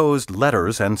transposed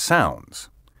letters and sounds.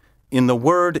 In the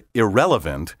word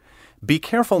irrelevant, be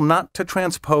careful not to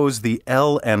transpose the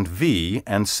L and V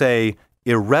and say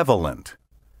irrelevant.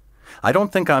 I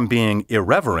don't think I'm being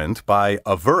irreverent by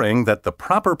averring that the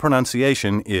proper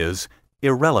pronunciation is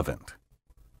irrelevant.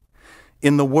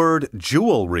 In the word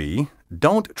jewelry,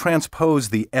 don't transpose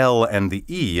the L and the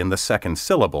E in the second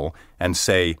syllable and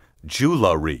say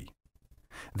jewelry.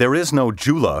 There is no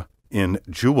jewel in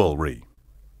jewelry.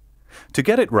 To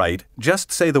get it right,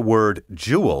 just say the word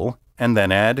jewel and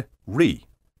then add re.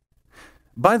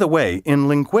 By the way, in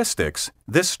linguistics,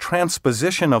 this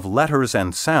transposition of letters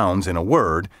and sounds in a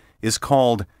word is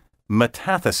called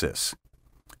metathesis,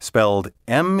 spelled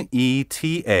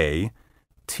M-E-T-A-T-H-E-S-I-S.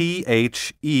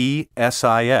 T-H-E-S-I-S.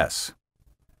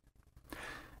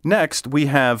 Next, we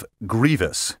have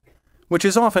grievous, which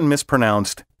is often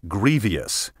mispronounced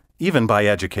grievous, even by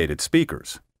educated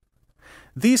speakers.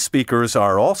 These speakers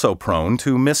are also prone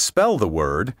to misspell the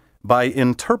word by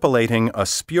interpolating a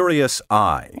spurious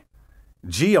I,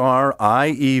 G-R-I-E-V-I-O-U-S.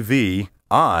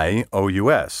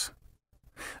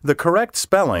 The correct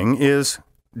spelling is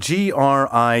G-R-I-E-V-O-U-S,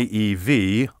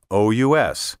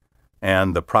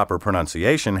 and the proper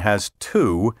pronunciation has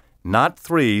 2, not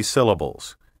 3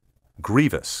 syllables.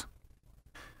 Grievous.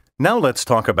 Now let's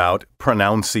talk about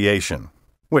pronunciation,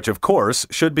 which of course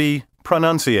should be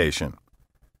pronunciation.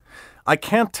 I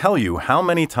can't tell you how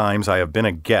many times I have been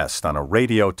a guest on a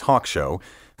radio talk show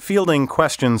fielding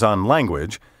questions on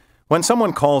language when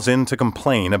someone calls in to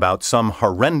complain about some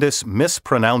horrendous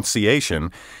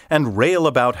mispronunciation and rail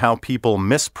about how people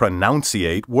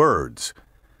mispronunciate words.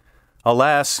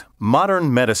 Alas,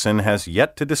 modern medicine has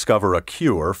yet to discover a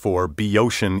cure for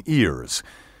Boeotian ears,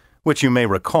 which you may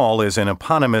recall is an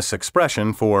eponymous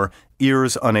expression for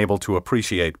ears unable to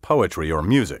appreciate poetry or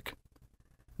music.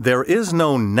 There is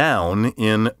no noun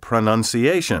in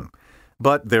pronunciation,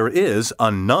 but there is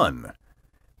a nun.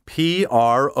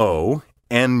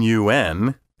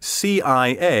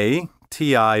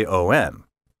 P-R-O-N-U-N-C-I-A-T-I-O-N.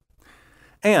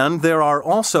 And there are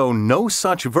also no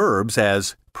such verbs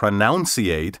as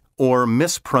pronunciate or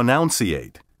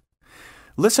mispronunciate.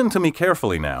 Listen to me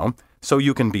carefully now, so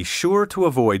you can be sure to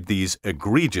avoid these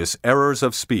egregious errors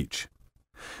of speech.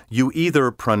 You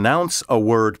either pronounce a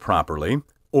word properly,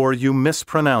 or you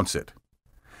mispronounce it.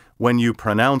 When you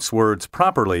pronounce words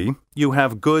properly, you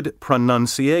have good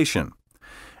pronunciation.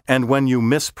 And when you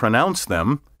mispronounce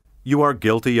them, you are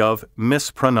guilty of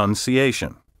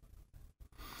mispronunciation.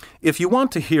 If you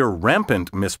want to hear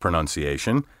rampant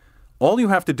mispronunciation, all you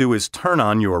have to do is turn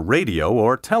on your radio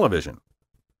or television.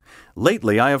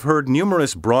 Lately, I have heard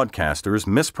numerous broadcasters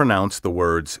mispronounce the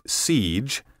words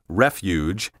siege,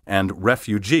 refuge, and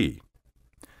refugee.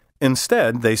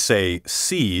 Instead, they say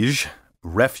siege,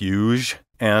 refuge,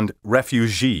 and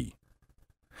refugee.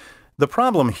 The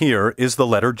problem here is the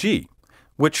letter G,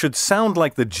 which should sound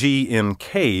like the G in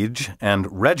cage and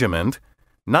regiment,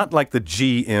 not like the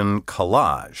G in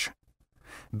collage.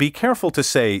 Be careful to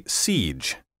say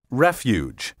siege,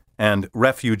 refuge, and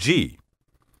refugee.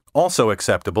 Also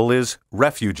acceptable is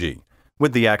refugee,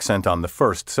 with the accent on the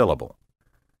first syllable.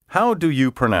 How do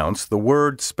you pronounce the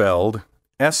word spelled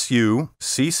S-U-C-C-I-N-C-T?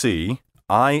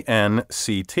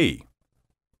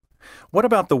 What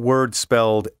about the word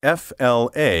spelled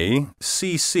F-L-A-C-C-I-D?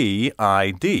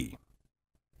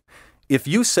 If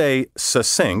you say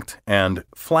succinct and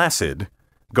flaccid,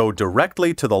 go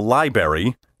directly to the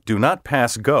library, do not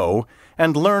pass go,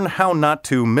 and learn how not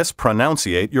to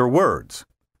mispronunciate your words.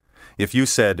 If you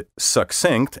said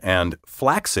succinct and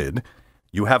flaccid,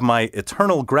 you have my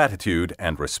eternal gratitude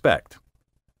and respect.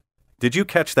 Did you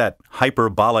catch that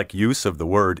hyperbolic use of the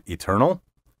word eternal?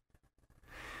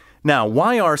 Now,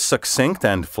 why are succinct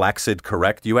and flaccid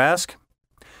correct, you ask?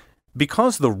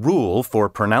 Because the rule for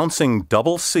pronouncing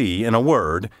double C in a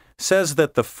word says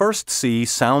that the first C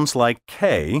sounds like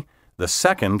K, the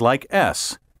second like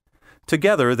S.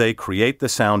 Together, they create the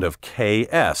sound of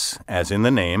KS, as in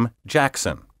the name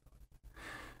Jackson.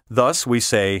 Thus, we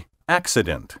say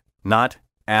accident, not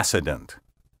accident.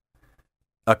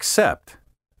 Accept,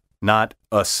 not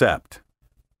accept.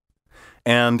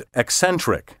 And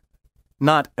eccentric,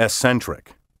 not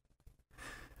eccentric.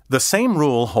 The same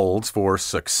rule holds for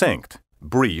succinct,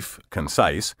 brief,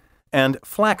 concise, and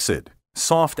flaccid,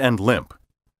 soft and limp.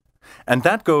 And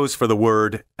that goes for the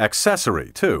word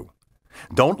accessory, too.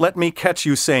 Don't let me catch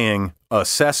you saying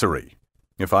accessory.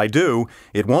 If I do,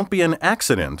 it won't be an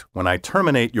accident when I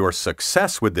terminate your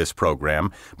success with this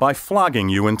program by flogging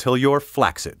you until you're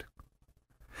flaccid.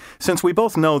 Since we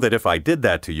both know that if I did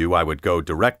that to you, I would go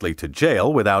directly to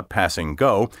jail without passing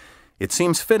go, it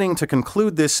seems fitting to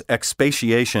conclude this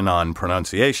expatiation on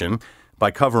pronunciation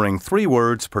by covering 3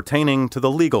 words pertaining to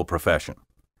the legal profession: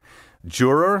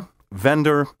 juror,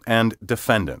 vendor, and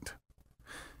defendant.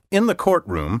 In the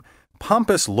courtroom,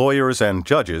 pompous lawyers and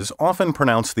judges often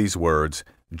pronounce these words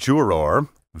juror,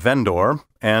 vendor,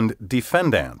 and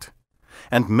defendant,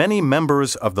 and many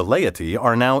members of the laity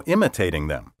are now imitating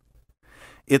them.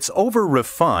 It's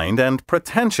over-refined and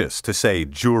pretentious to say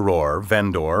juror,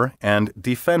 vendor, and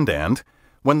defendant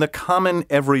when the common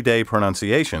everyday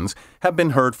pronunciations have been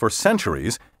heard for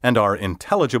centuries and are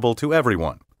intelligible to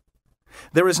everyone.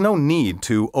 There is no need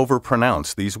to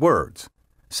overpronounce these words.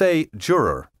 Say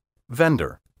juror,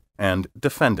 vendor, and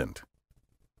defendant.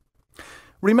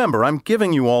 Remember, I'm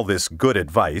giving you all this good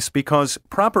advice because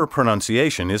proper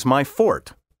pronunciation is my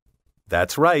forte.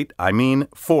 That's right, I mean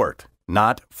fort,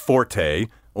 not forte,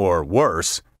 or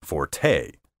worse,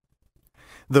 forte.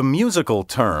 The musical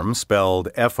term, spelled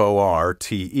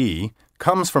F-O-R-T-E,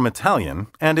 comes from Italian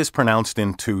and is pronounced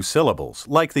in 2 syllables,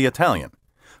 like the Italian.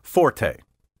 Forte.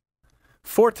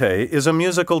 Forte is a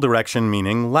musical direction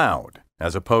meaning loud,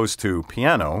 as opposed to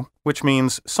piano, which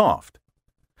means soft.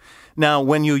 Now,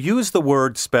 when you use the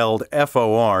word spelled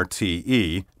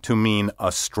F-O-R-T-E to mean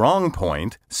a strong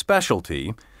point,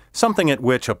 specialty, something at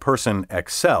which a person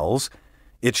excels,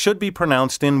 it should be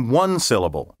pronounced in 1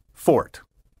 syllable, fort.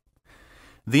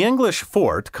 The English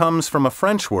fort comes from a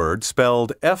French word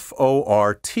spelled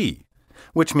F-O-R-T,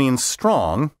 which means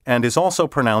strong and is also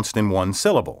pronounced in 1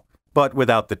 syllable, but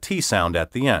without the T sound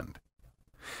at the end.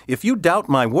 If you doubt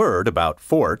my word about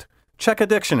fort, check a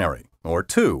dictionary, or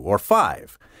 2, or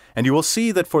 5, and you will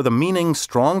see that for the meaning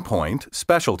strong point,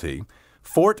 specialty,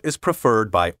 fort is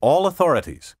preferred by all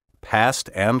authorities, past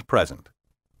and present.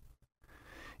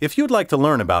 If you'd like to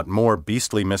learn about more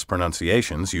beastly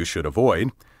mispronunciations you should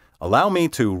avoid, allow me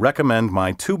to recommend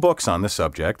my 2 books on the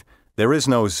subject, There Is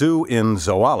No Zoo in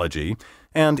Zoology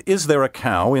and Is There a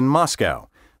Cow in Moscow,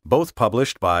 both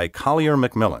published by Collier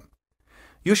Macmillan.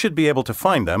 You should be able to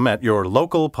find them at your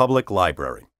local public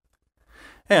library.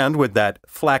 And with that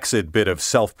flaccid bit of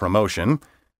self-promotion,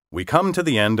 we come to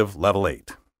the end of Level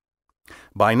 8.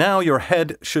 By now your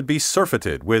head should be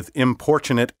surfeited with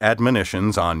importunate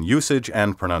admonitions on usage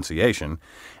and pronunciation,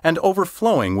 and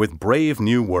overflowing with brave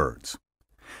new words.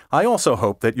 I also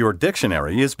hope that your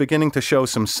dictionary is beginning to show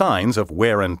some signs of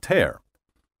wear and tear.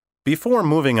 Before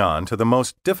moving on to the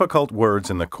most difficult words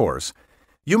in the course,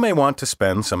 you may want to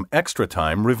spend some extra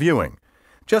time reviewing,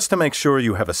 just to make sure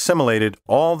you have assimilated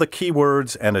all the key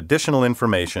words and additional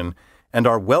information and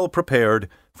are well prepared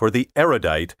for the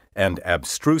erudite and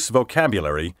abstruse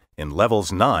vocabulary in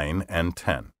Levels 9 and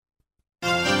 10.